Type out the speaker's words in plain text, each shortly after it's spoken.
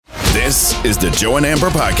This is the Joe and Amber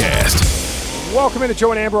Podcast. Welcome into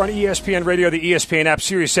Joe and Amber on ESPN Radio, the ESPN app,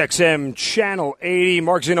 Sirius XM, Channel 80.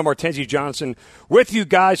 Mark Zeno, Martenzi Johnson with you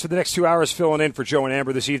guys for the next 2 hours, filling in for Joe and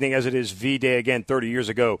Amber this evening as it is V-Day again 30 years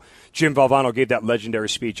ago. Jim Valvano gave that legendary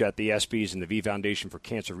speech at the ESPYs, and the V Foundation for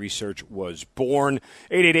Cancer Research was born.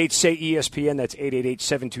 888-SAY-ESPN, that's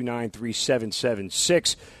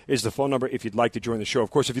 888-729-3776 is the phone number if you'd like to join the show. Of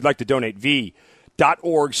course, if you'd like to donate,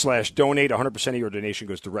 v.org/donate. 100% of your donation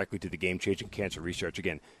goes directly to the game-changing cancer research.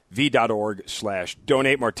 Again,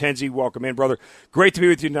 v.org/donate. Martenzi, welcome in, brother. Great to be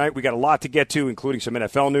with you tonight. We got a lot to get to, including some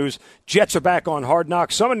NFL news. Jets are back on Hard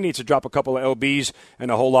Knocks. Someone needs to drop a couple of LBs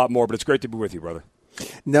and a whole lot more, but it's great to be with you, brother.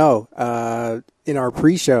 No, in our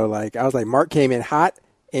pre-show, I was like, Mark came in hot,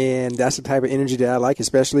 and that's the type of energy that I like,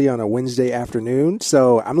 especially on a Wednesday afternoon.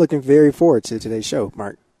 So I'm looking very forward to today's show,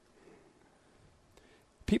 Mark.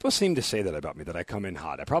 People seem to say that about me, that I come in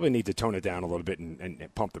hot. I probably need to tone it down a little bit and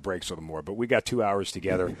pump the brakes a little more. But we got 2 hours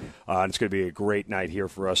together, and it's going to be a great night here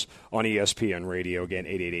for us on ESPN Radio. Again,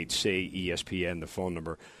 888-SAY-ESPN, the phone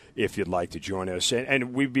number, if you'd like to join us.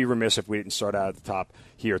 And we'd be remiss if we didn't start out at the top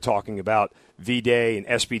here talking about V-Day and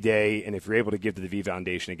ESPY Day. And if you're able to give to the V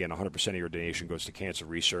Foundation, again, 100% of your donation goes to cancer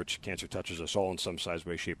research. Cancer touches us all in some size,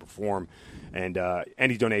 way, shape, or form. And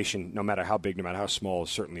any donation, no matter how big, no matter how small, is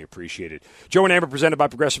certainly appreciated. Joe and Amber, presented by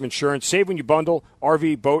Progressive Insurance. Save when you bundle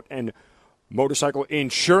RV, boat, and motorcycle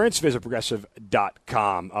insurance. Visit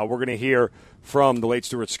Progressive.com. We're going to hear from the late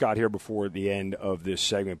Stuart Scott here before the end of this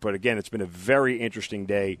segment. But again, it's been a very interesting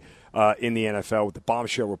day in the NFL with the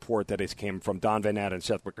bombshell report that it came from Don Van Natta and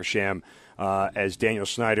Seth Wickersham as Daniel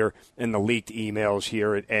Snyder and the leaked emails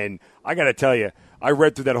here. And I got to tell you, I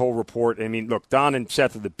read through that whole report. I mean, look, Don and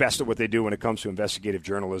Seth are the best at what they do when it comes to investigative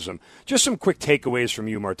journalism. Just some quick takeaways from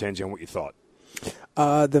you, Martenzi, on what you thought.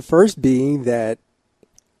 The first being that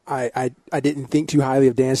I didn't think too highly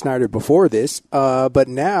of Dan Snyder before this, but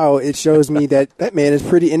now it shows me that man is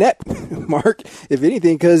pretty inept, Mark, if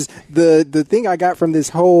anything, because the thing I got from this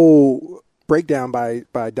whole breakdown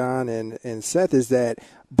by Don and Seth is that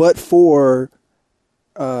but for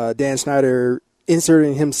Dan Snyder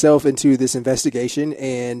inserting himself into this investigation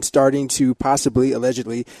and starting to possibly,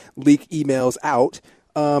 allegedly, leak emails out,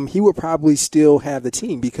 he would probably still have the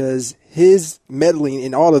team because his meddling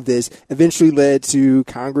in all of this eventually led to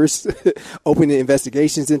Congress opening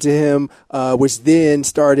investigations into him, which then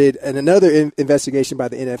started another investigation by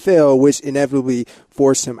the NFL, which inevitably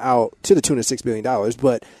forced him out to the tune of $6 billion.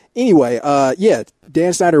 But anyway,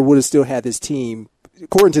 Dan Snyder would have still had this team,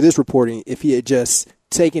 according to this reporting, if he had just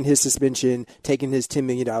taken his suspension, taken his $10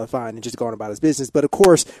 million fine, and just gone about his business. But, of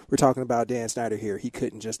course, we're talking about Dan Snyder here. He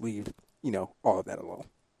couldn't just leave, all of that alone.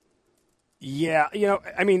 Yeah,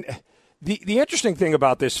 I mean, the interesting thing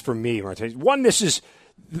about this for me, Martin, one, this is,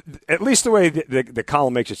 at least the way the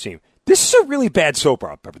column makes it seem, this is a really bad soap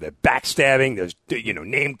opera. There's backstabbing, there's,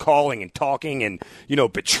 name-calling and talking and,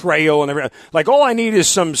 betrayal and everything. Like, all I need is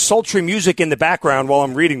some sultry music in the background while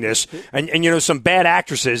I'm reading this and some bad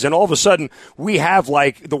actresses, and all of a sudden we have,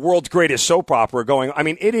 the world's greatest soap opera going. I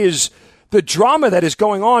mean, it is the drama that is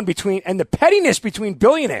going on between, and the pettiness between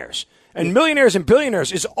billionaires and millionaires and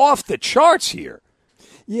billionaires is off the charts here.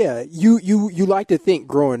 Yeah, you like to think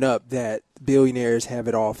growing up that billionaires have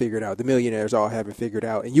it all figured out. The millionaires all have it figured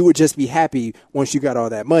out. And you would just be happy once you got all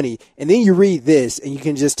that money. And then you read this and you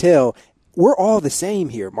can just tell we're all the same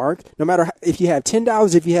here, Mark. No matter if you have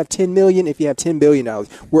 $10, if you have $10 million, if you have $10 billion,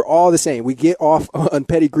 we're all the same. We get off on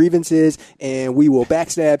petty grievances and we will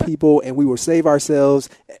backstab people and we will save ourselves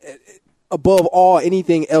above all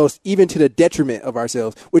anything else, even to the detriment of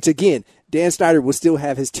ourselves, which, again, Dan Snyder would still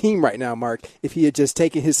have his team right now, Mark, if he had just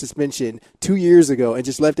taken his suspension 2 years ago and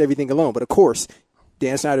just left everything alone. But, of course,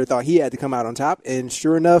 Dan Snyder thought he had to come out on top, and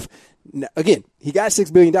sure enough, again, he got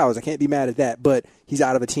 $6 billion. I can't be mad at that, but he's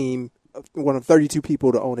out of a team, one of 32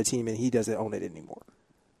 people to own a team, and he doesn't own it anymore.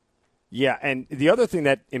 Yeah, and the other thing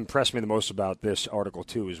that impressed me the most about this article,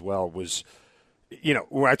 too, as well, was –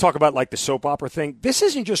 when I talk about the soap opera thing, this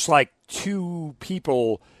isn't just two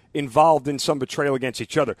people involved in some betrayal against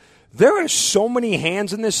each other. There are so many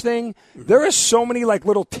hands in this thing. There are so many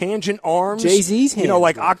little tangent arms. Jay-Z's hands.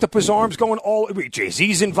 Octopus arms going all.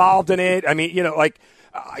 Jay-Z's involved in it. I mean,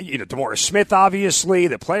 DeMaurice Smith, obviously,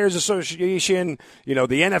 the Players Association, the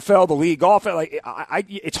NFL, the league, golf.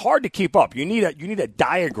 It's hard to keep up. You need a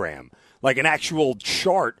diagram, an actual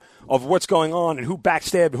chart of what's going on and who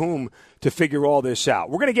backstabbed whom to figure all this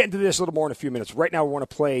out. We're going to get into this a little more in a few minutes. Right now, we want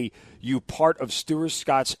to play you part of Stuart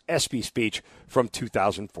Scott's ESPY speech from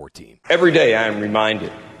 2014. Every day I am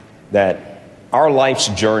reminded that our life's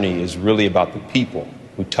journey is really about the people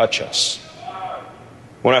who touch us.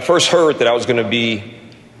 When I first heard that I was going to be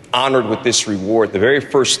honored with this reward, the very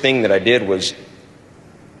first thing that I did was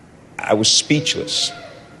I was speechless,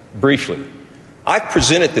 briefly. I've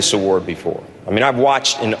presented this award before. I mean, I've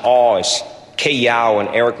watched in awe as Kay Yao and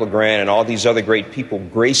Eric LeGrand and all these other great people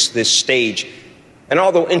grace this stage. And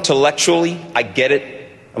although intellectually I get it,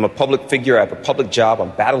 I'm a public figure, I have a public job,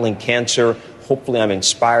 I'm battling cancer, hopefully I'm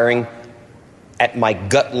inspiring. At my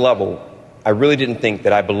gut level, I really didn't think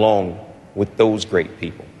that I belonged with those great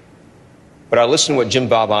people. But I listened to what Jim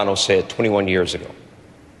Valvano said 21 years ago.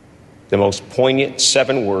 The most poignant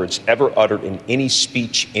 7 words ever uttered in any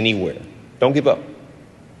speech anywhere. Don't give up.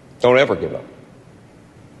 Don't ever give up.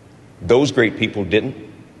 Those great people didn't.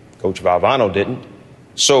 Coach Valvano didn't.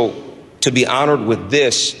 So to be honored with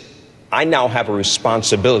this, I now have a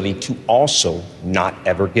responsibility to also not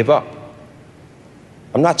ever give up.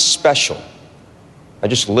 I'm not special. I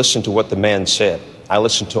just listened to what the man said. I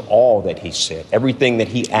listened to all that he said, everything that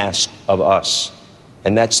he asked of us,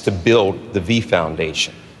 and that's to build the V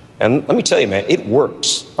Foundation. And let me tell you, man, it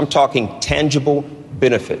works. I'm talking tangible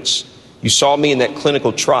benefits. You saw me in that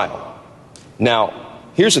clinical trial. Now,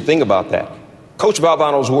 here's the thing about that. Coach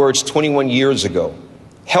Valvano's words 21 years ago,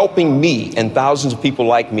 helping me and thousands of people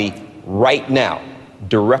like me right now,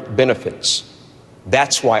 direct benefits.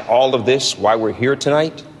 That's why all of this, why we're here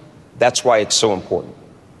tonight, that's why it's so important.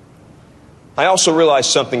 I also realized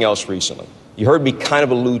something else recently. You heard me kind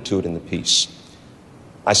of allude to it in the piece.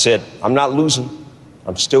 I said, I'm not losing.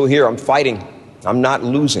 I'm still here. I'm fighting. I'm not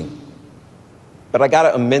losing. But I got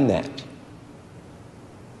to amend that.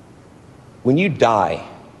 When you die,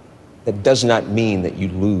 that does not mean that you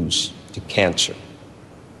lose to cancer.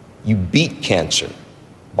 You beat cancer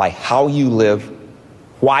by how you live,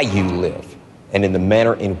 why you live, and in the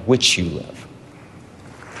manner in which you live.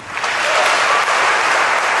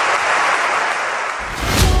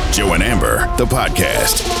 Joe and Amber, the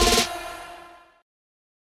podcast.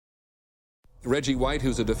 Reggie White,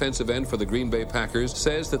 who's a defensive end for the Green Bay Packers,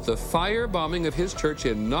 says that the firebombing of his church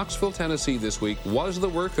in Knoxville, Tennessee this week was the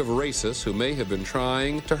work of racists who may have been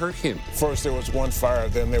trying to hurt him. First there was one fire,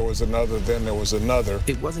 then there was another, then there was another.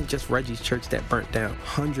 It wasn't just Reggie's church that burnt down.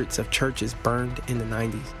 Hundreds of churches burned in the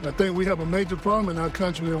 90s. I think we have a major problem in our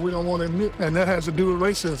country that we don't want to admit, and that has to do with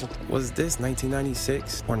racism. Was this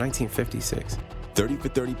 1996 or 1956? 30 for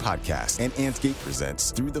 30 podcast and Anscape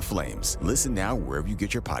presents Through the Flames. Listen now wherever you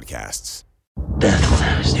get your podcasts.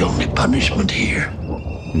 Death is the only punishment here.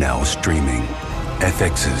 Now streaming,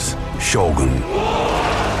 FX's Shogun.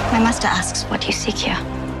 My master asks what you seek here.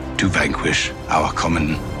 To vanquish our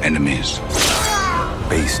common enemies.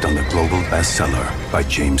 Based on the global bestseller by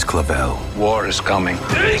James Clavell. War is coming.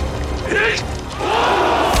 The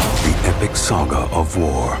epic saga of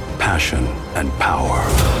war, passion, and power.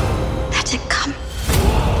 Let it come.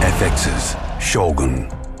 FX's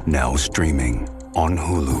Shogun. Now streaming on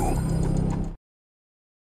Hulu.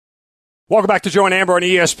 Welcome back to Joe and Amber on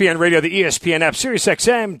ESPN Radio, the ESPN app, Sirius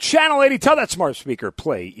XM, Channel 80. Tell that smart speaker,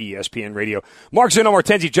 play ESPN Radio. Mark Zeno,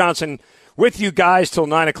 Martenzi Johnson with you guys till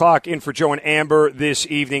 9 o'clock. In for Joe and Amber this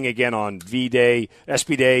evening, again on V-Day,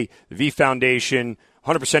 ESPY Day, the V Foundation.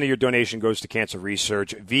 100% of your donation goes to cancer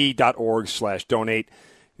research. V.org/donate.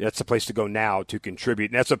 That's the place to go now to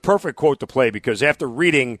contribute. And that's a perfect quote to play because after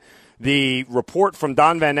reading the report from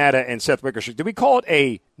Don Van Natta and Seth Wickersham, did we call it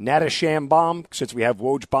a Nattasham bomb since we have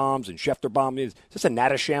Woj bombs and Schefter bomb? Is this a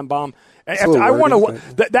Nattasham bomb? I want to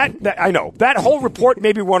that I know that whole report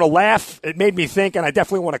made me want to laugh. It made me think, and I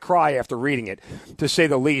definitely want to cry after reading it, to say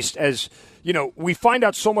the least. As you know, we find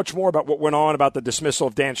out so much more about what went on about the dismissal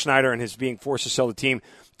of Dan Snyder and his being forced to sell the team.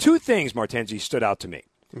 2 things, Martenzi, stood out to me.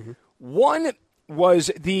 Mm-hmm. One was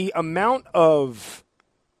the amount of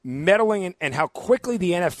meddling and how quickly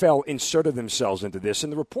the NFL inserted themselves into this.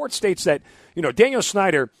 And the report states that, Daniel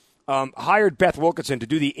Snyder hired Beth Wilkinson to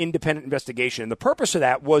do the independent investigation. And the purpose of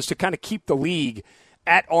that was to kind of keep the league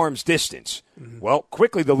at arm's distance. Mm-hmm. Well,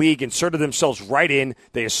 quickly the league inserted themselves right in.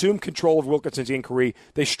 They assumed control of Wilkinson's inquiry.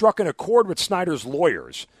 They struck an accord with Snyder's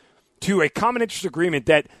lawyers to a common interest agreement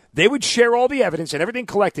that they would share all the evidence and everything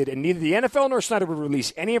collected, and neither the NFL nor Snyder would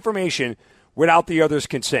release any information without the other's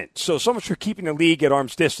consent. So much for keeping the league at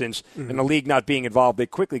arm's distance and the league not being involved. They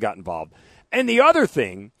quickly got involved. And the other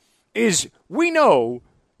thing is we know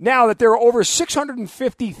now that there are over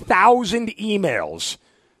 650,000 emails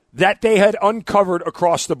that they had uncovered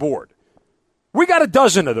across the board. We got a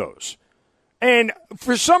dozen of those. And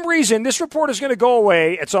for some reason, this report is going to go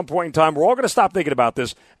away at some point in time. We're all going to stop thinking about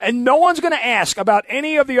this. And no one's going to ask about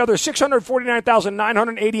any of the other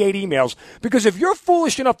 649,988 emails. Because if you're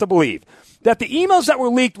foolish enough to believe that the emails that were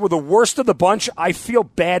leaked were the worst of the bunch, I feel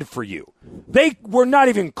bad for you. They were not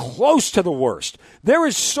even close to the worst. There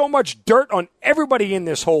is so much dirt on everybody in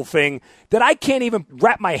this whole thing that I can't even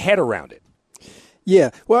wrap my head around it.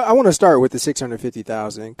 Yeah, well, I want to start with the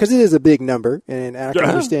 650,000 because it is a big number, and I can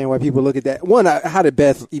understand why people look at that. One, how did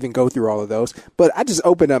Beth even go through all of those? But I just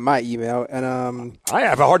opened up my email, and I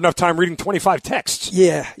have a hard enough time reading 25 texts.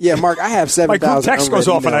 Yeah, Mark, I have 7,000. My group text goes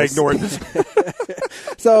off, and I ignore it.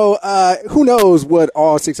 So who knows what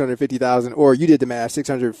all 650,000, or you did the math,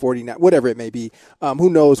 649, whatever it may be.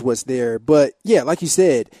 Who knows what's there? But yeah, like you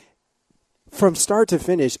said, from start to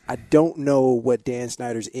finish, I don't know what Dan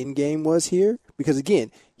Snyder's end game was here. Because,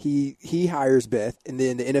 again, he hires Beth, and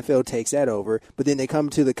then the NFL takes that over. But then they come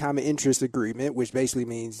to the common interest agreement, which basically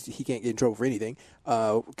means he can't get in trouble for anything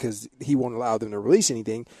because he won't allow them to release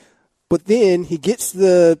anything. But then he gets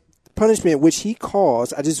the punishment, which he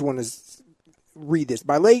calls – I just want to read this.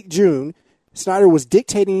 By late June, Snyder was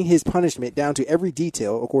dictating his punishment down to every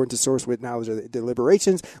detail, according to source with knowledge of the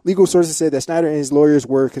deliberations. Legal sources said that Snyder and his lawyers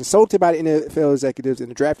were consulted by the NFL executives in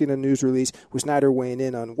the drafting of the news release, with Snyder weighing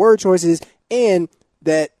in on word choices, and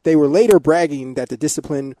that they were later bragging that the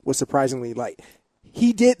discipline was surprisingly light.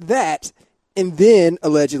 He did that and then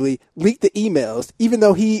allegedly leaked the emails, even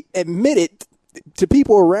though he admitted to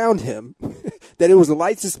people around him that it was a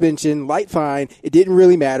light suspension, light fine. It didn't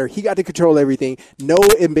really matter. He got to control everything. No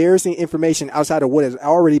embarrassing information outside of what has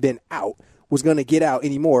already been out was going to get out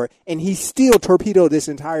anymore. And he still torpedoed this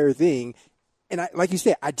entire thing. And like you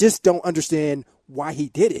said, I just don't understand why he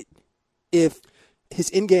did it if his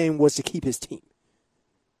end game was to keep his team.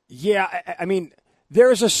 Yeah, I mean, there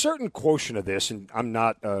is a certain quotient of this, and I'm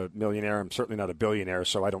not a millionaire. I'm certainly not a billionaire,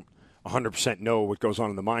 so I don't 100% know what goes on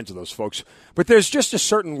in the minds of those folks. But there's just a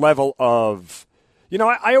certain level of,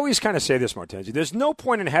 I always kind of say this, Martenzi, there's no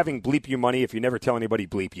point in having bleep you money if you never tell anybody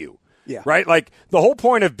bleep you. Yeah. Right? Like, the whole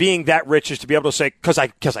point of being that rich is to be able to say, because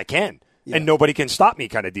I can, and nobody can stop me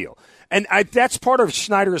kind of deal. And that's part of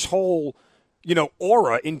Snyder's whole,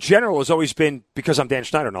 aura in general has always been, because I'm Dan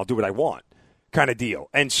Snyder and I'll do what I want kind of deal.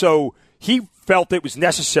 And so he felt it was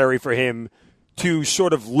necessary for him to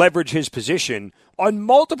sort of leverage his position on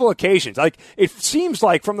multiple occasions. Like, it seems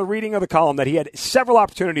like from the reading of the column that he had several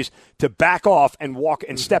opportunities to back off and walk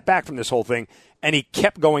and step back from this whole thing, and he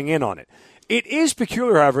kept going in on it. It is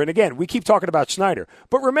peculiar, however, and again, we keep talking about Snyder,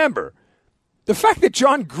 but remember, the fact that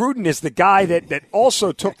John Gruden is the guy that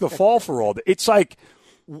also took the fall for all that, it's like,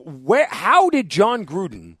 how did John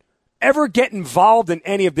Gruden ever get involved in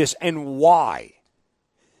any of this, and why?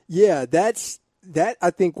 Yeah, that I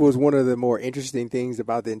think was one of the more interesting things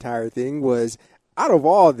about the entire thing was, out of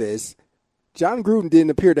all this, John Gruden didn't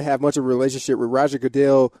appear to have much of a relationship with Roger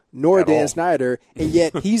Goodell nor Dan Snyder, and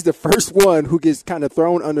yet he's the first one who gets kind of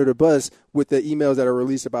thrown under the bus with the emails that are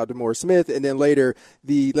released about DeMaurice Smith, and then later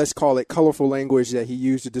the, let's call it, colorful language that he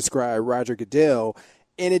used to describe Roger Goodell.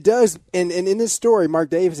 And it does, and in this story, Mark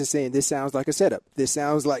Davis is saying this sounds like a setup. This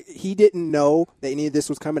sounds like he didn't know that any of this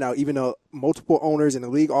was coming out, even though multiple owners in the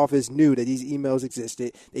league office knew that these emails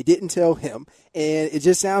existed. They didn't tell him. And it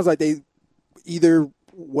just sounds like they either,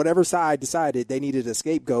 whatever side decided they needed a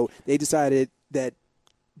scapegoat, they decided that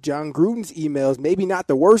John Gruden's emails, maybe not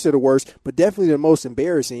the worst of the worst, but definitely the most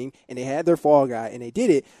embarrassing, and they had their fall guy, and they did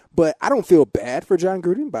it. But I don't feel bad for John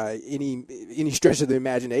Gruden by any stretch of the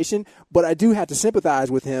imagination, but I do have to sympathize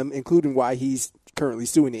with him, including why he's currently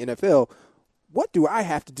suing the NFL. What do I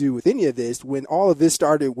have to do with any of this when all of this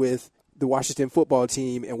started with the Washington football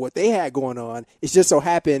team and what they had going on? It just so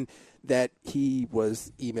happened that he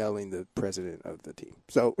was emailing the president of the team.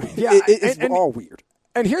 So yeah, it's all weird.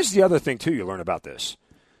 And here's the other thing, too, you learn about this.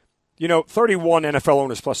 31 NFL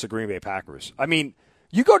owners plus the Green Bay Packers. I mean,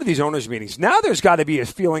 you go to these owners' meetings. Now there's got to be a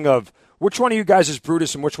feeling of which one of you guys is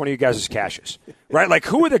Brutus and which one of you guys is Cassius, right? Like,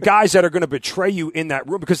 who are the guys that are going to betray you in that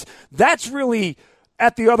room? Because that's really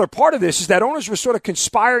at the other part of this is that owners were sort of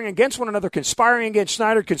conspiring against one another, conspiring against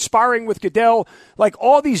Snyder, conspiring with Goodell. Like,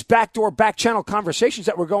 all these backdoor, back-channel conversations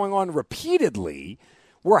that were going on repeatedly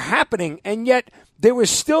were happening, and yet there was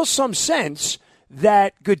still some sense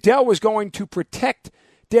that Goodell was going to protect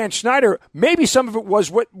Dan Snyder. Maybe some of it was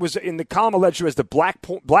what was in the column alleged as the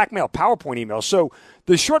blackmail PowerPoint email. So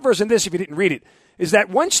the short version of this, if you didn't read it, is that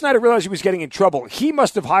when Snyder realized he was getting in trouble, he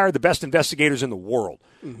must have hired the best investigators in the world.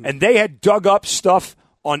 Mm-hmm. And they had dug up stuff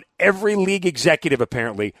on every league executive,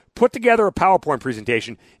 apparently, put together a PowerPoint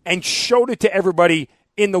presentation, and showed it to everybody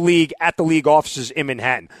in the league at the league offices in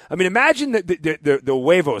Manhattan. I mean, imagine the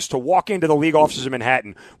huevos to walk into the league offices in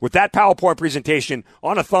Manhattan with that PowerPoint presentation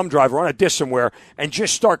on a thumb drive or on a disk somewhere and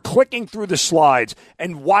just start clicking through the slides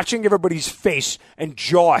and watching everybody's face and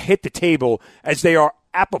jaw hit the table as they are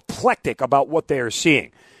apoplectic about what they are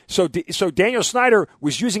seeing. So Daniel Snyder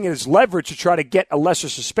was using it as leverage to try to get a lesser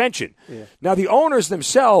suspension. Yeah. Now, the owners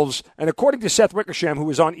themselves, and according to Seth Wickersham, who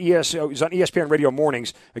was on ESPN Radio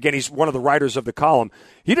Mornings, again, he's one of the writers of the column,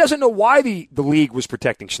 he doesn't know why the league was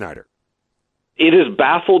protecting Snyder. It has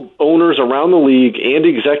baffled owners around the league and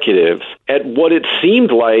executives at what it seemed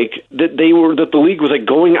like that the league was like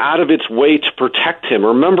going out of its way to protect him.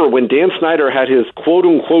 Remember, when Dan Snyder had his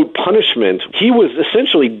quote-unquote punishment, he was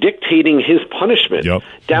essentially dictating his punishment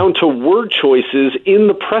down to word choices in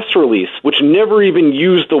the press release, which never even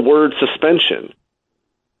used the word suspension.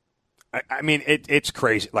 I mean, it's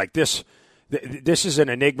crazy. Like this is an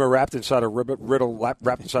enigma wrapped inside a riddle,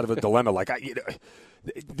 wrapped inside of a dilemma.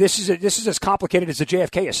 This is as complicated as the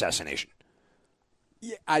JFK assassination.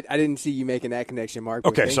 Yeah, I didn't see you making that connection, Mark.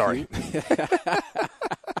 Okay, sorry.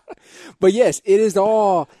 But yes, it is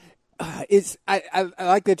all. I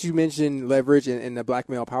like that you mentioned leverage and the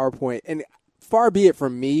blackmail PowerPoint. And far be it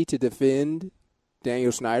from me to defend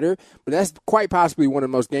Daniel Snyder, but that's quite possibly one of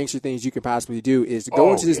the most gangster things you can possibly do is to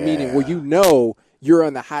go into this meeting where you know you're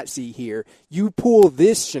on the hot seat here. You pull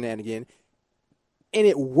this shenanigan. And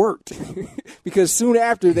it worked because soon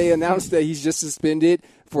after they announced that he's just suspended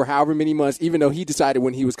for however many months, even though he decided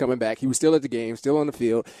when he was coming back, he was still at the game, still on the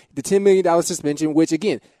field. The $10 million suspension, which,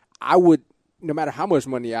 again, I would, no matter how much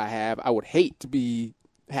money I have, I would hate to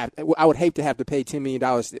have to pay $10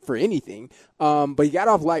 million for anything. But he got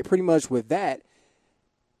off light pretty much with that.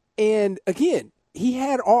 And, again, he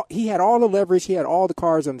had all the leverage. He had all the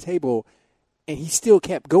cards on the table. And he still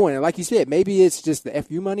kept going. And like you said, maybe it's just the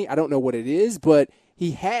FU money. I don't know what it is, but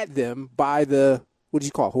he had them by the, what did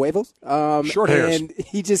you call it, huevos? Short hairs. And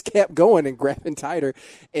he just kept going and grabbing tighter.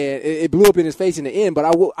 And it blew up in his face in the end. But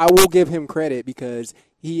I will give him credit because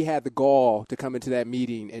he had the gall to come into that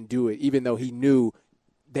meeting and do it, even though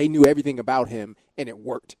they knew everything about him, and it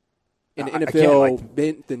worked. And the NFL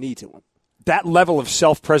bent the knee to him. That level of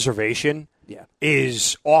self-preservation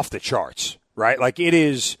is off the charts, right? Like it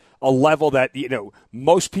is a level that,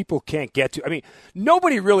 most people can't get to. I mean,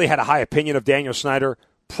 nobody really had a high opinion of Daniel Snyder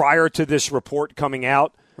prior to this report coming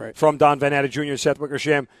out from Don Van Natta Jr. and Seth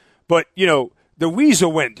Wickersham. But, the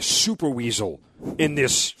weasel went super weasel in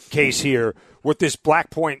this case here with this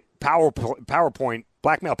blackmail PowerPoint.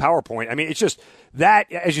 I mean, it's just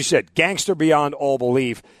that, as you said, gangster beyond all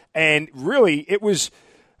belief. And really, it was,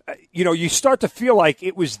 you start to feel like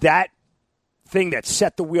it was that thing that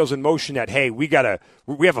set the wheels in motion that, hey, we have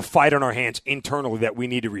a fight on our hands internally that we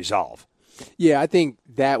need to resolve. Yeah, I think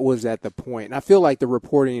that was at the point. And I feel like the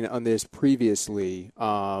reporting on this previously,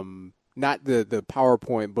 not the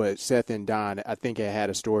PowerPoint, but Seth and Don, I think had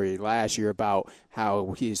a story last year about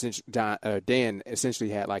how Dan essentially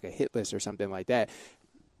had like a hit list or something like that.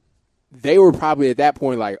 They were probably at that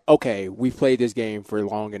point like, okay, we've played this game for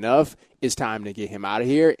long enough. It's time to get him out of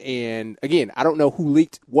here. And, again, I don't know who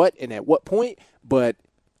leaked what and at what point, but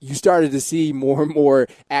you started to see more and more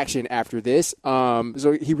action after this.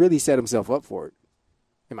 So he really set himself up for it,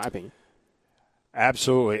 in my opinion.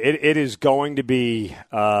 Absolutely. It is going to be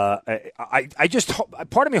I just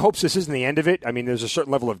part of me hopes this isn't the end of it. I mean, there's a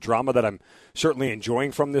certain level of drama that I'm certainly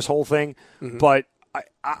enjoying from this whole thing. Mm-hmm. But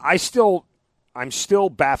I'm still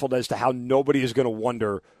baffled as to how nobody is going to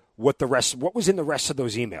wonder what was in the rest of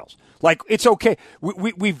those emails. Like, it's okay.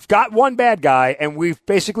 We've got one bad guy, and we've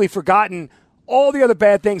basically forgotten all the other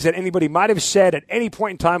bad things that anybody might have said at any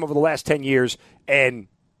point in time over the last 10 years, and,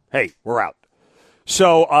 hey, we're out.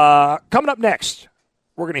 So coming up next,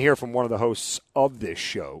 we're going to hear from one of the hosts of this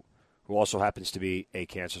show, who also happens to be a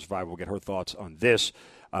cancer survivor. We'll get her thoughts on this.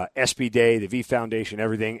 ESPY Day, the V Foundation,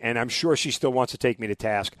 everything. And I'm sure she still wants to take me to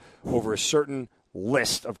task over a certain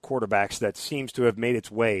list of quarterbacks that seems to have made its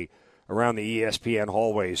way around the ESPN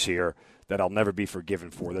hallways here that I'll never be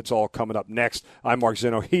forgiven for. That's all coming up next. I'm Mark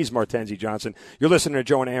Zinno. He's Martenzi Johnson. You're listening to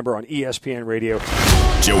Joe and Amber on ESPN Radio.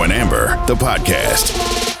 Joe and Amber, the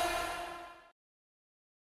podcast.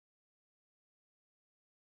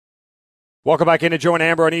 Welcome back into Joe and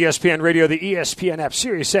Amber on ESPN Radio, the ESPN app,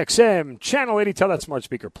 Sirius XM, Channel 80. Tell that smart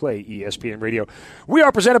speaker, play ESPN Radio. We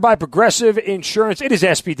are presented by Progressive Insurance. It is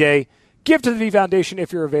ESPY Day. Give to the V Foundation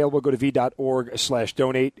if you're available. Go to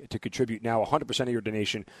v.org/donate to contribute now. 100% of your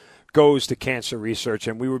donation goes to cancer research,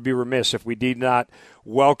 and we would be remiss if we did not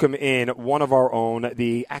welcome in one of our own,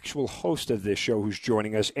 the actual host of this show who's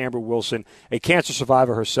joining us, Amber Wilson, a cancer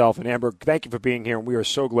survivor herself. And Amber, thank you for being here, and we are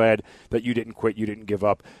so glad that you didn't quit, you didn't give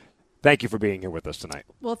up. Thank you for being here with us tonight.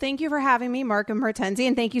 Well, thank you for having me, Mark and Hortensia,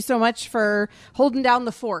 and thank you so much for holding down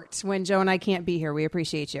the fort when Joe and I can't be here. We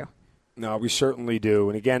appreciate you. No, we certainly do.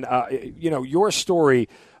 And again, your story,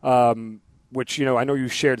 which, I know you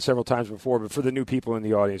shared several times before, but for the new people in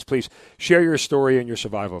the audience, please share your story and your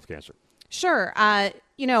survival of cancer. Sure.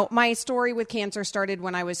 My story with cancer started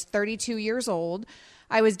when I was 32 years old.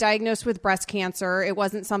 I was diagnosed with breast cancer. It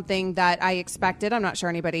wasn't something that I expected. I'm not sure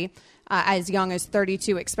anybody as young as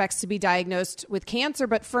 32 expects to be diagnosed with cancer.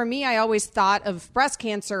 But for me, I always thought of breast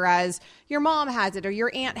cancer as your mom has it or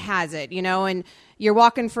your aunt has it, and you're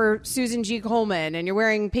walking for Susan G. Komen and you're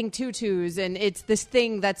wearing pink tutus and it's this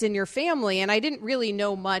thing that's in your family. And I didn't really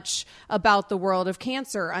know much about the world of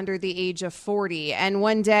cancer under the age of 40. And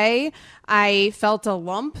one day I felt a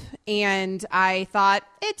lump and I thought,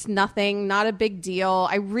 it's nothing, not a big deal.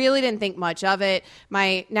 I really didn't think much of it.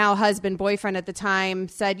 My now husband, boyfriend at the time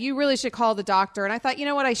said, you really should call the doctor. And I thought, you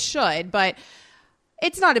know what, I should, but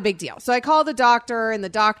it's not a big deal. So I called the doctor and the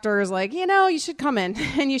doctor is like, you should come in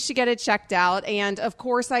and you should get it checked out. And of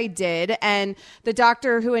course I did. And the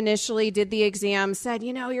doctor who initially did the exam said,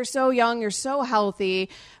 you're so young, you're so healthy,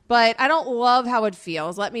 but I don't love how it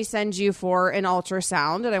feels. Let me send you for an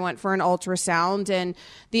ultrasound. And I went for an ultrasound and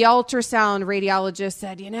the ultrasound radiologist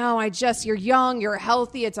said, you're young, you're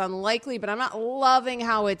healthy. It's unlikely, but I'm not loving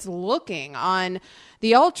how it's looking on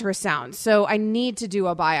the ultrasound. So I need to do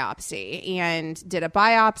a biopsy, and did a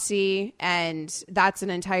biopsy. And that's an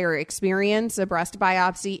entire experience, a breast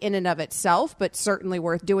biopsy in and of itself, but certainly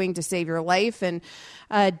worth doing to save your life. And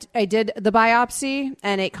I did the biopsy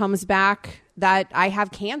and it comes back that I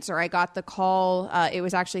have cancer. I got the call. It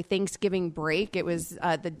was actually Thanksgiving break. It was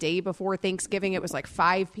the day before Thanksgiving. It was like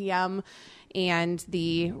 5 p.m. And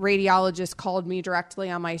the radiologist called me directly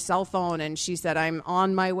on my cell phone and she said, I'm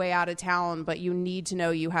on my way out of town, but you need to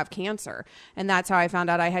know you have cancer. And that's how I found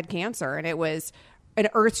out I had cancer. And it was an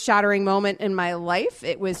earth-shattering moment in my life.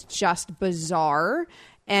 It was just bizarre.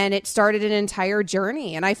 And it started an entire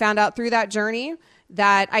journey. And I found out through that journey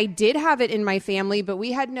that I did have it in my family, but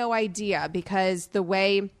we had no idea because the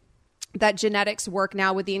way that genetics work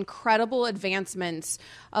now with the incredible advancements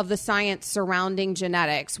of the science surrounding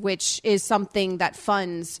genetics, which is something that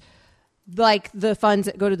funds, like the funds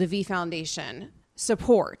that go to the V Foundation,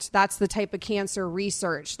 support. That's the type of cancer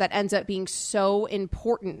research that ends up being so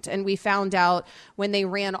important. And we found out when they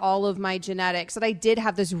ran all of my genetics that I did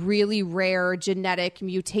have this really rare genetic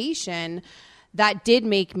mutation that did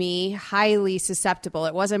make me highly susceptible.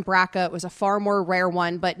 It wasn't BRCA. It was a far more rare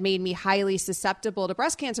one, but made me highly susceptible to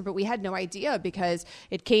breast cancer. But we had no idea because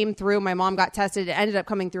it came through. My mom got tested. It ended up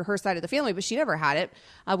coming through her side of the family, but she never had it.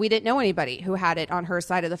 We didn't know anybody who had it on her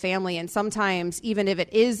side of the family. And sometimes, even if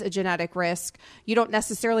it is a genetic risk, you don't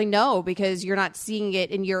necessarily know because you're not seeing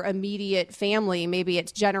it in your immediate family. Maybe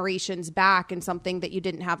it's generations back and something that you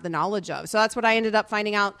didn't have the knowledge of. So that's what I ended up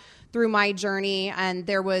finding out through my journey. And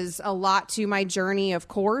there was a lot to my journey, of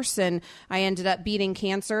course. And I ended up beating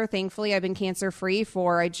cancer. Thankfully, I've been cancer free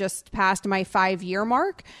I just passed my 5-year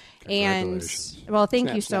mark. And well,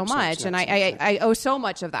 thank you so much. And I owe so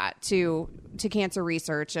much of that to cancer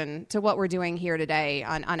research and to what we're doing here today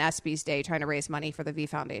on ESPY's Day, trying to raise money for the V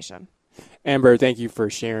Foundation. Amber, thank you for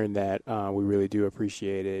sharing that. We really do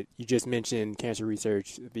appreciate it. You just mentioned cancer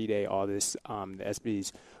research, V-Day, all this, the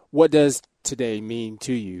ESPYs. What does today mean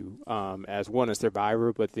to you as a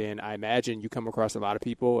survivor, but then I imagine you come across a lot of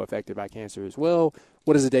people affected by cancer as well.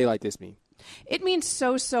 What does a day like this mean? It means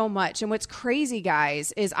so much. And what's crazy,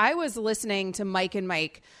 guys, is I was listening to Mike and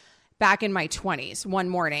Mike back in my 20s one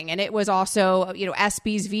morning. And it was also,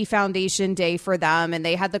 ESPY's V Foundation Day for them. And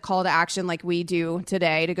they had the call to action like we do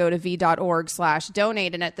today to go to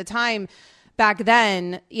v.org/donate. And at the time, back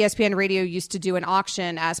then, ESPN Radio used to do an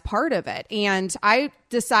auction as part of it. And I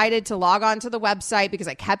decided to log on to the website because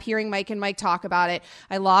I kept hearing Mike and Mike talk about it.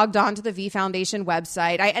 I logged on to the V Foundation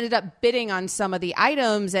website. I ended up bidding on some of the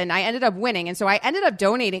items and I ended up winning. And so I ended up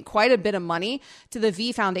donating quite a bit of money to the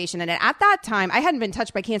V Foundation. And at that time, I hadn't been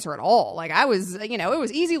touched by cancer at all. Like I was, it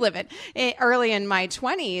was easy living early in my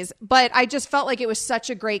 20s, but I just felt like it was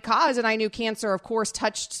such a great cause. And I knew cancer, of course,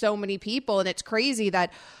 touched so many people. And it's crazy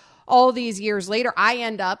that all these years later, I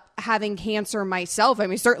end up having cancer myself. I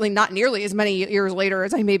mean, certainly not nearly as many years later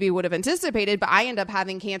as I maybe would have anticipated, but I end up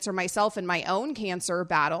having cancer myself in my own cancer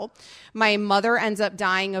battle. My mother ends up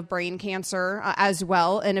dying of brain cancer as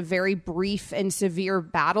well in a very brief and severe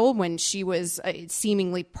battle when she was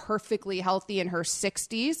seemingly perfectly healthy in her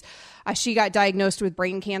 60s. She got diagnosed with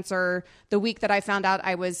brain cancer the week that I found out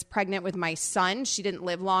I was pregnant with my son. She didn't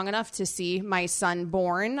live long enough to see my son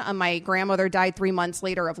born. My grandmother died 3 months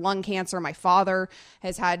later of lung cancer. My father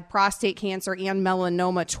has had prostate cancer and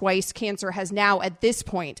melanoma twice. Cancer has now, at this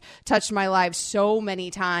point, touched my life so many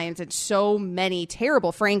times in so many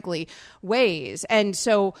terrible, frankly, ways. And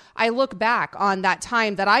so I look back on that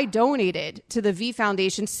time that I donated to the V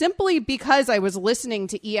Foundation simply because I was listening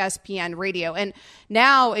to ESPN radio. And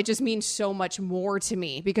now it just means so much more to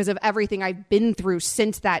me because of everything I've been through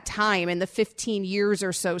since that time and the 15 years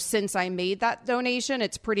or so since I made that donation.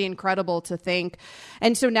 It's pretty incredible to think.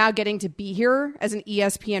 And so now getting to be here as an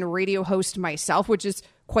ESPN radio host myself, which is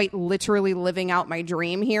quite literally living out my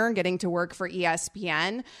dream here, getting to work for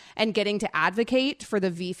ESPN and getting to advocate for the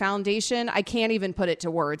V Foundation. I can't even put it to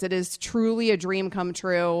words. It is truly a dream come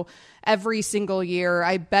true. Every single year,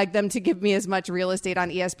 I beg them to give me as much real estate on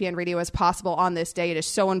ESPN radio as possible on this day. It is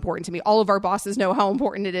so important to me. All of our bosses know how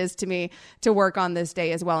important it is to me to work on this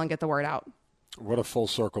day as well and get the word out. What a full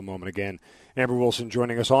circle moment again. Amber Wilson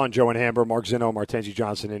joining us on Joe and Amber, Mark Zinno, Martenzi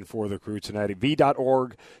Johnson in for the crew tonight.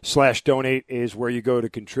 V.org/donate is where you go to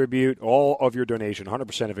contribute. All of your donation,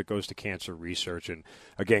 100% of it goes to cancer research. And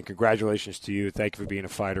again, congratulations to you. Thank you for being a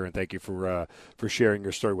fighter, and thank you for sharing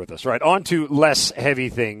your story with us. All right, on to less heavy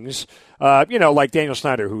things. Like Daniel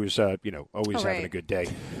Snyder, who's always having a good day.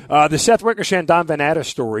 The Seth Wickersham, Don Van Natta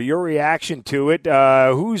story. Your reaction to it?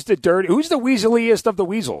 Who's the weaseliest of the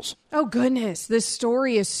weasels? Oh goodness, this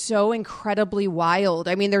story is so incredibly wild.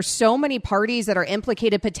 I mean, there's so many parties that are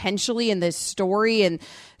implicated potentially in this story, and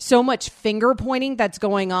so much finger pointing that's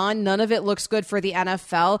going on. None of it looks good for the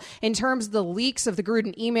NFL in terms of the leaks of the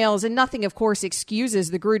Gruden emails, and nothing, of course, excuses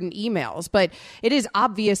the Gruden emails. But it is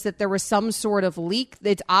obvious that there was some sort of leak.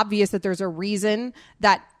 It's obvious that there's a reason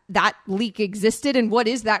that leak existed. And what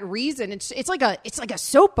is that reason? It's like a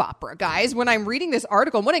soap opera, guys. When I'm reading this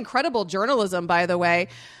article, and what incredible journalism, by the way,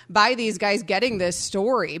 by these guys getting this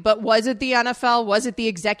story. But was it the NFL? Was it the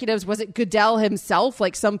executives? Was it Goodell himself?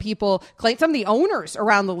 Like some people claim, some of the owners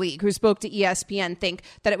around the league who spoke to ESPN think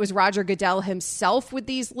that it was Roger Goodell himself with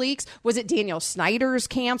these leaks. Was it Daniel Snyder's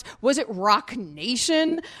camps? Was it Rock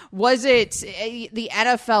Nation? Was it the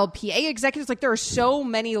NFLPA executives? Like there are so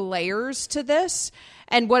many layers to this.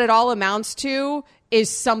 And what it all amounts to is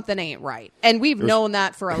something ain't right. And we've known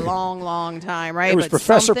that for a long, long time, right? It was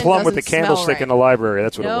Professor Plum with the candlestick in the library.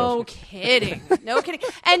 That's what it was. No kidding.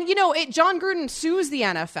 And, John Gruden sues the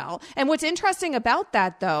NFL. And what's interesting about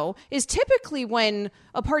that, though, is typically when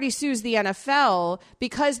a party sues the NFL,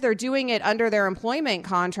 because they're doing it under their employment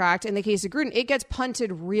contract, in the case of Gruden, it gets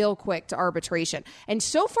punted real quick to arbitration. And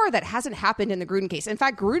so far, that hasn't happened in the Gruden case. In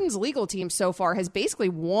fact, Gruden's legal team so far has basically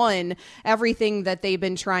won everything that they've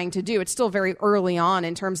been trying to do. It's still very early on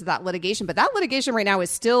in terms of that litigation, but that litigation right now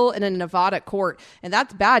is still in a Nevada court, and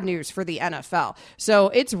that's bad news for the NFL. So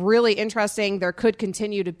it's really interesting. There could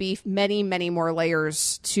continue to be many, many more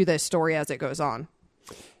layers to this story as it goes on.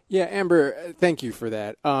 Yeah, Amber, thank you for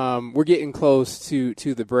that. We're getting close to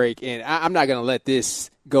the break, and I'm not going to let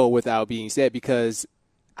this go without being said because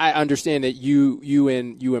I understand that you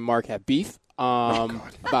and Mark have beef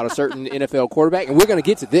about a certain NFL quarterback, and we're going to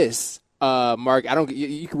get to this. Mark,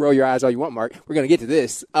 you can roll your eyes all you want, Mark. We're going to get to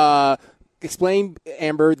this. Explain,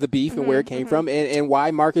 Amber, the beef and where it came from and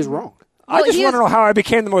why Mark is wrong. I just want to know how I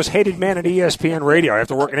became the most hated man at ESPN Radio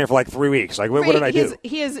after working here for like 3 weeks. Like, what did I do?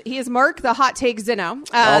 He is Mark, the hot take Zinno.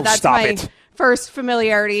 Stop it. First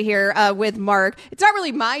familiarity here with Mark. It's not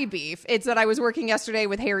really my beef. It's that I was working yesterday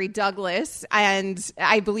with Harry Douglas, and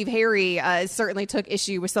I believe Harry certainly took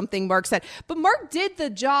issue with something Mark said. But Mark did the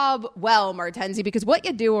job well, Martenzi, because what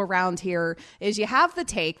you do around here is you have the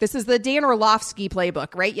take. This is the Dan Orlovsky playbook,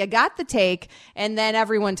 right? You got the take, and then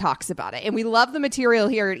everyone talks about it. And we love the material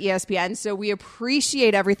here at ESPN, so we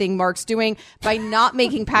appreciate everything Mark's doing by not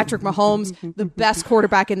making Patrick Mahomes the best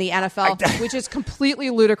quarterback in the NFL, which is completely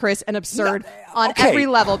ludicrous and absurd. On every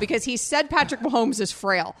level, because he said Patrick Mahomes is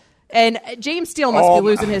frail. And James Steele must be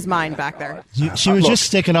losing his mind back there. She was just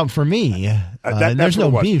sticking up for me. There's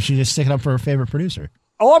no beef. She's just sticking up for her favorite producer.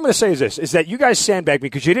 All I'm going to say is this, is that you guys sandbagged me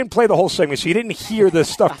because you didn't play the whole segment, so you didn't hear the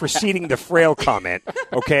stuff preceding the frail comment,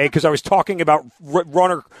 okay? Because I was talking about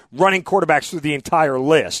running quarterbacks through the entire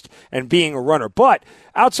list and being a runner. But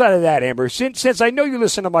outside of that, Amber, since I know you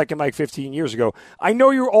listened to Mike and Mike 15 years ago, I know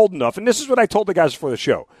you're old enough, and this is what I told the guys before the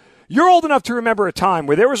show. You're old enough to remember a time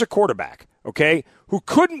where there was a quarterback, okay, who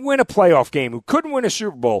couldn't win a playoff game, who couldn't win a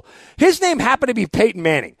Super Bowl. His name happened to be Peyton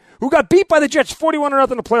Manning, who got beat by the Jets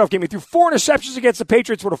 41-0 in the playoff game. He threw 4 interceptions against the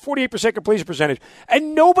Patriots with a 48% completion percentage.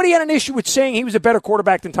 And nobody had an issue with saying he was a better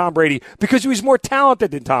quarterback than Tom Brady because he was more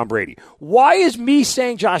talented than Tom Brady. Why is me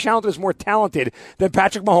saying Josh Allen is more talented than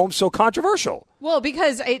Patrick Mahomes so controversial? Well,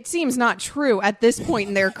 because it seems not true at this point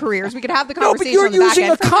in their careers. We could have the No, but conversation you're on the back using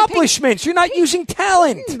end. accomplishments. You're not using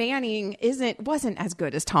talent. Peyton Manning wasn't as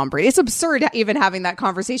good as Tom Brady. It's absurd even having that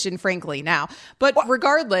conversation, frankly, now. But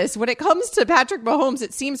regardless, when it comes to Patrick Mahomes,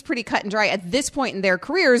 it seems pretty cut and dry at this point in their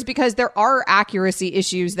careers because there are accuracy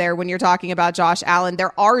issues there when you're talking about Josh Allen.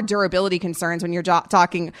 There are durability concerns when you're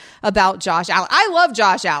talking about Josh Allen. I love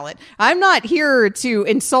Josh Allen. I'm not here to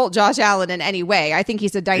insult Josh Allen in any way. I think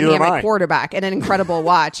he's a dynamic quarterback and an incredible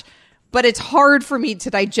watch. But it's hard for me to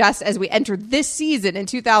digest as we enter this season in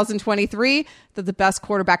 2023 that the best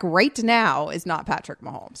quarterback right now is not Patrick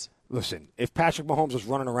Mahomes. Listen, if Patrick Mahomes was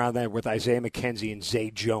running around there with Isaiah McKenzie and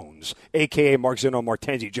Zay Jones, a.k.a. Mark Zeno,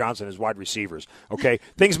 Martenzie Johnson as wide receivers, okay,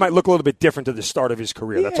 things might look a little bit different to the start of his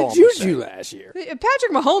career. That's all I'm saying. Juju last year.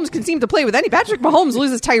 Patrick Mahomes can seem to play with any. Patrick Mahomes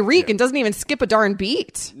loses Tyreek and doesn't even skip a darn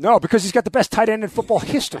beat. No, because he's got the best tight end in football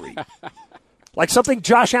history. Like something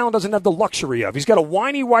Josh Allen doesn't have the luxury of. He's got a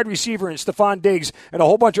whiny wide receiver in Stephon Diggs and a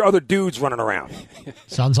whole bunch of other dudes running around.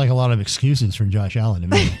 Sounds like a lot of excuses from Josh Allen to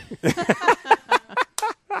me.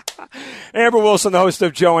 Amber Wilson, the host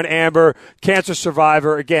of Joe and Amber, cancer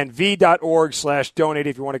survivor. Again, v.org/donate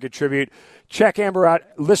if you want to contribute. Check Amber out.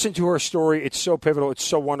 Listen to her story. It's so pivotal. It's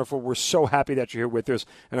so wonderful. We're so happy that you're here with us,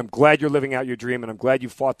 and I'm glad you're living out your dream, and I'm glad you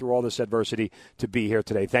fought through all this adversity to be here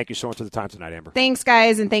today. Thank you so much for the time tonight, Amber. Thanks,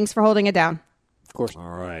 guys, and thanks for holding it down. Of course.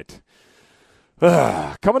 All right.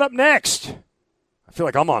 Coming up next, I feel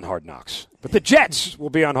like I'm on Hard Knocks, but the Jets will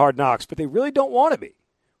be on Hard Knocks, but they really don't want to be.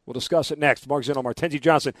 We'll discuss it next. Mark Zeno, Martenzie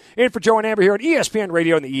Johnson, in for Joe and Amber here on ESPN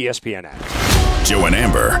Radio and the ESPN app. Joe and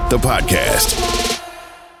Amber, the podcast.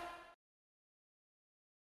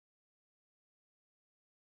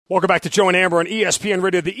 Welcome back to Joe and Amber on ESPN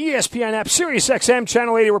Radio, the ESPN app, Sirius XM,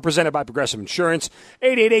 Channel 80. We're presented by Progressive Insurance.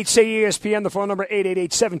 888-SAY-ESPN, the phone number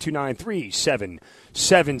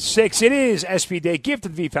 888-729-3776. It is SB Day. Give to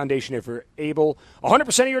the V Foundation if you're able.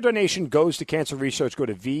 100% of your donation goes to cancer research. Go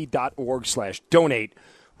to v.org/donate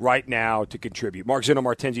right now to contribute. Mark Zeno,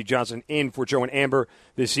 Martenzie Johnson in for Joe and Amber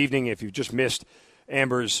this evening. If you've just missed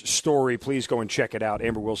Amber's story, please go and check it out.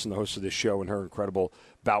 Amber Wilson, the host of this show, and her incredible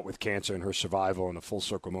bout with cancer and her survival, and a full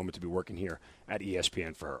circle moment to be working here at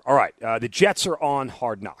ESPN for her. All right, the Jets are on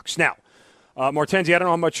Hard Knocks. Now, Martenzie, I don't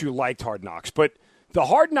know how much you liked Hard Knocks, but the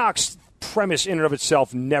Hard Knocks premise in and of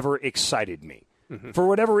itself never excited me. Mm-hmm. For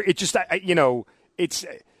whatever, it just,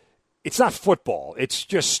 it's not football. It's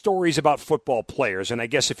just stories about football players, and I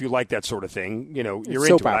guess if you like that sort of thing, you're into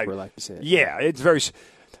soap it. opera, like you said. Yeah, it's very.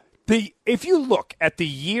 If you look at the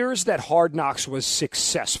years that Hard Knocks was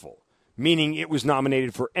successful, meaning it was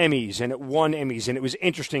nominated for Emmys and it won Emmys and it was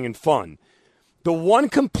interesting and fun, the one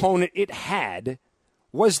component it had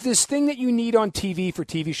was this thing that you need on TV for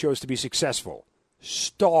TV shows to be successful: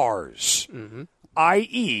 stars,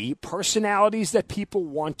 i.e., personalities that people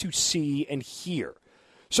want to see and hear.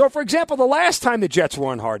 So, for example, the last time the Jets were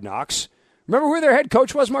on Hard Knocks, remember who their head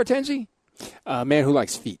coach was, Martenzie? A man who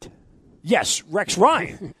likes feet. Yes, Rex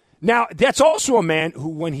Ryan. Now, that's also a man who,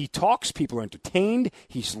 when he talks, people are entertained.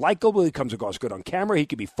 He's likable. He comes across good on camera. He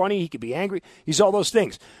could be funny. He could be angry. He's all those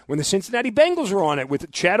things. When the Cincinnati Bengals were on it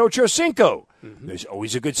with Chad Ochocinco, there's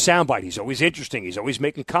always a good soundbite. He's always interesting. He's always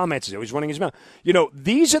making comments. He's always running his mouth.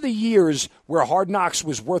 These are the years where Hard Knocks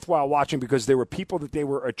was worthwhile watching because there were people that they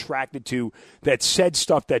were attracted to that said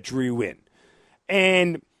stuff that drew you in.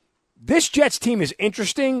 And this Jets team is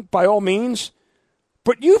interesting by all means,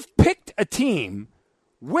 but you've picked a team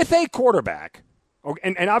with a quarterback,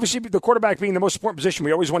 and obviously the quarterback being the most important position,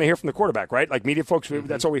 we always want to hear from the quarterback, right? Like media folks,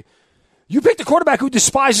 that's all we... You picked a quarterback who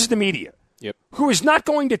despises the media, who is not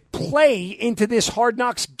going to play into this Hard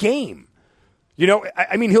Knocks game.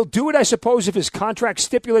 I mean, he'll do it, I suppose, if his contract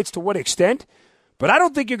stipulates to what extent, but I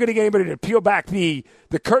don't think you're going to get anybody to peel back the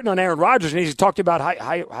curtain on Aaron Rodgers, and he's talked about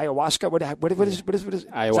ayahuasca. What is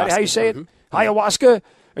ayahuasca. Is that how you say it? Ayahuasca,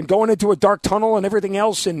 and going into a dark tunnel and everything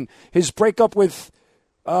else, and his breakup with...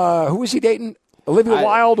 who was he dating? Olivia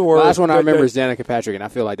Wilde? Or last one I remember is Danica Patrick, and I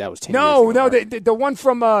feel like that was 10 years ago. No, the one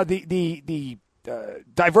from the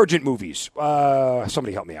Divergent movies.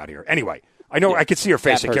 Somebody help me out here. Anyway, I know I could see her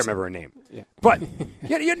face. I can't remember her name. Yeah. But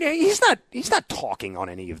he's not talking on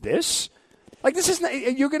any of this. Like this is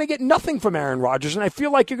you're going to get nothing from Aaron Rodgers, and I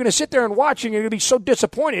feel like you're going to sit there and watch, and you're going to be so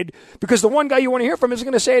disappointed because the one guy you want to hear from isn't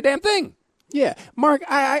going to say a damn thing. Yeah, Mark,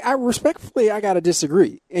 I respectfully, I got to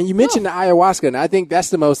disagree. And you mentioned the ayahuasca, and I think that's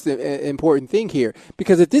the most important thing here.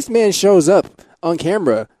 Because if this man shows up on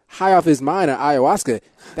camera high off his mind on ayahuasca,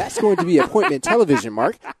 that's going to be appointment television,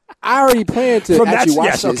 Mark. I already plan to actually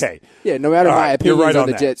watch this. Okay. Yeah, no matter my opinions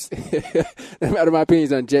on the Jets. No matter my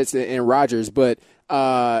opinions on Jets and Rodgers. But,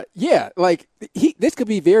 this could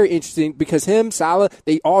be very interesting because Saleh,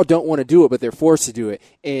 they all don't want to do it, but they're forced to do it.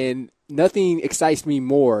 And nothing excites me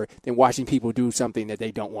more than watching people do something that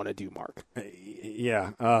they don't want to do, Mark.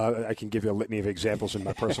 Yeah, I can give you a litany of examples in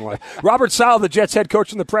my personal life. Robert Saleh, the Jets head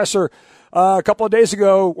coach in the presser a couple of days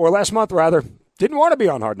ago, or last month rather, didn't want to be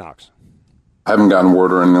on Hard Knocks. I haven't gotten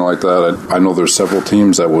word or anything like that. I know there's several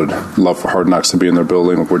teams that would love for Hard Knocks to be in their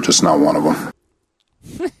building. We're just not one of them.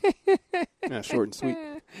 Yeah, short and sweet.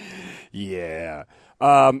 Yeah.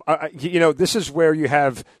 This is where you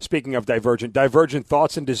have, speaking of divergent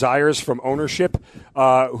thoughts and desires from ownership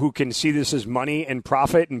who can see this as money and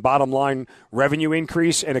profit and bottom line revenue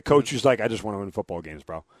increase, and a coach who's like, I just want to win football games,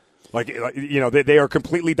 bro. They are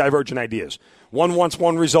completely divergent ideas. One wants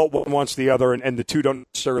one result, one wants the other, and the two don't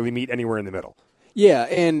necessarily meet anywhere in the middle. Yeah,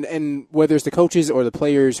 and whether it's the coaches or the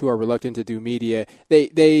players who are reluctant to do media,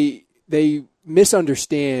 they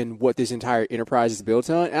misunderstand what this entire enterprise is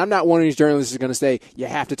built on. And I'm not one of these journalists who's going to say, you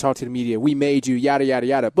have to talk to the media. We made you, yada, yada,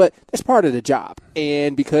 yada. But that's part of the job.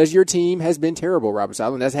 And because your team has been terrible, Robert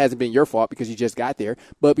Saleh, and that hasn't been your fault because you just got there,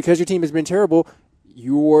 but because your team has been terrible,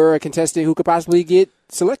 you were a contestant who could possibly get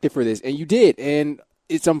selected for this. And you did. And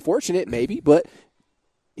it's unfortunate, maybe, but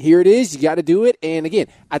here it is. You got to do it. And again,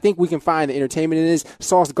 I think we can find the entertainment in this.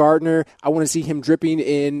 Sauce Gardner, I want to see him dripping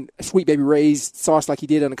in Sweet Baby Ray's sauce like he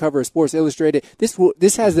did on the cover of Sports Illustrated.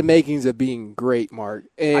 This has the makings of being great, Mark.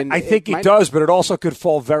 And I think it does, but it also could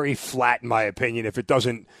fall very flat, in my opinion, if it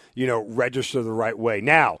doesn't, register the right way.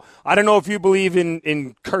 Now, I don't know if you believe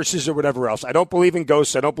in curses or whatever else. I don't believe in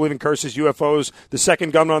ghosts. I don't believe in curses, UFOs, the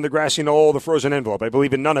second gunman on the grassy knoll, the frozen envelope. I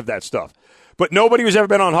believe in none of that stuff. But nobody who's ever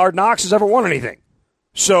been on Hard Knocks has ever won anything.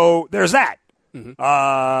 So there's that.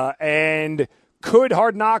 Mm-hmm. And could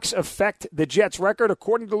Hard Knocks affect the Jets' record?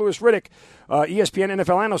 According to Louis Riddick, ESPN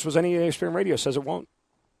NFL analyst was on ESPN Radio, says it won't.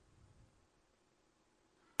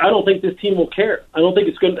 I don't think this team will care. I don't think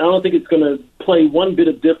it's going to play one bit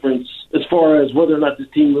of difference as far as whether or not this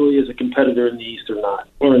team really is a competitor in the East or not,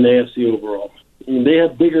 or in the AFC overall. I mean, they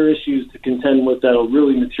have bigger issues to contend with that'll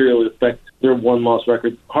really materially affect their one-loss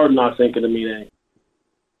record. Hard Knocks ain't going to mean anything.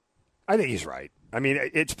 I think he's right. I mean,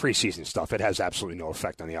 it's preseason stuff. It has absolutely no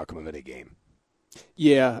effect on the outcome of any game.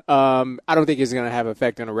 Yeah, I don't think it's going to have an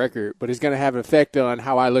effect on the record, but it's going to have an effect on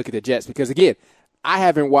how I look at the Jets. Because, again, I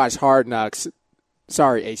haven't watched Hard Knocks.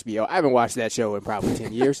 Sorry, HBO. I haven't watched that show in probably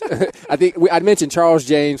 10 years. I think I mentioned Charles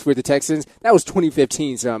James with the Texans. That was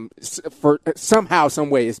 2015. Somehow, some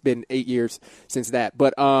way, it's been 8 years since that.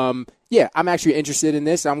 But, yeah, I'm actually interested in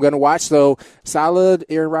this. I'm going to watch. So, solid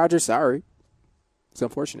Aaron Rodgers, sorry. It's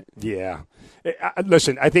unfortunate. Yeah.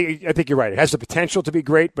 Listen, I think you're right. It has the potential to be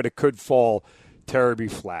great, but it could fall terribly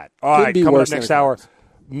flat. All right, coming up next hour,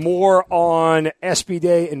 more on ESPY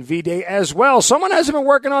Day and V-Day as well. Someone hasn't been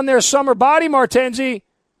working on their summer body, Martenzi.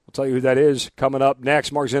 I'll tell you who that is coming up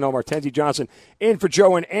next. Mark Zinno, Martenzi Johnson, in for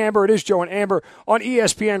Joe and Amber. It is Joe and Amber on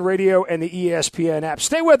ESPN Radio and the ESPN app.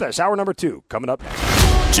 Stay with us. Hour number 2 coming up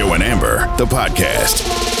next. Joe and Amber, the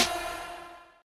podcast.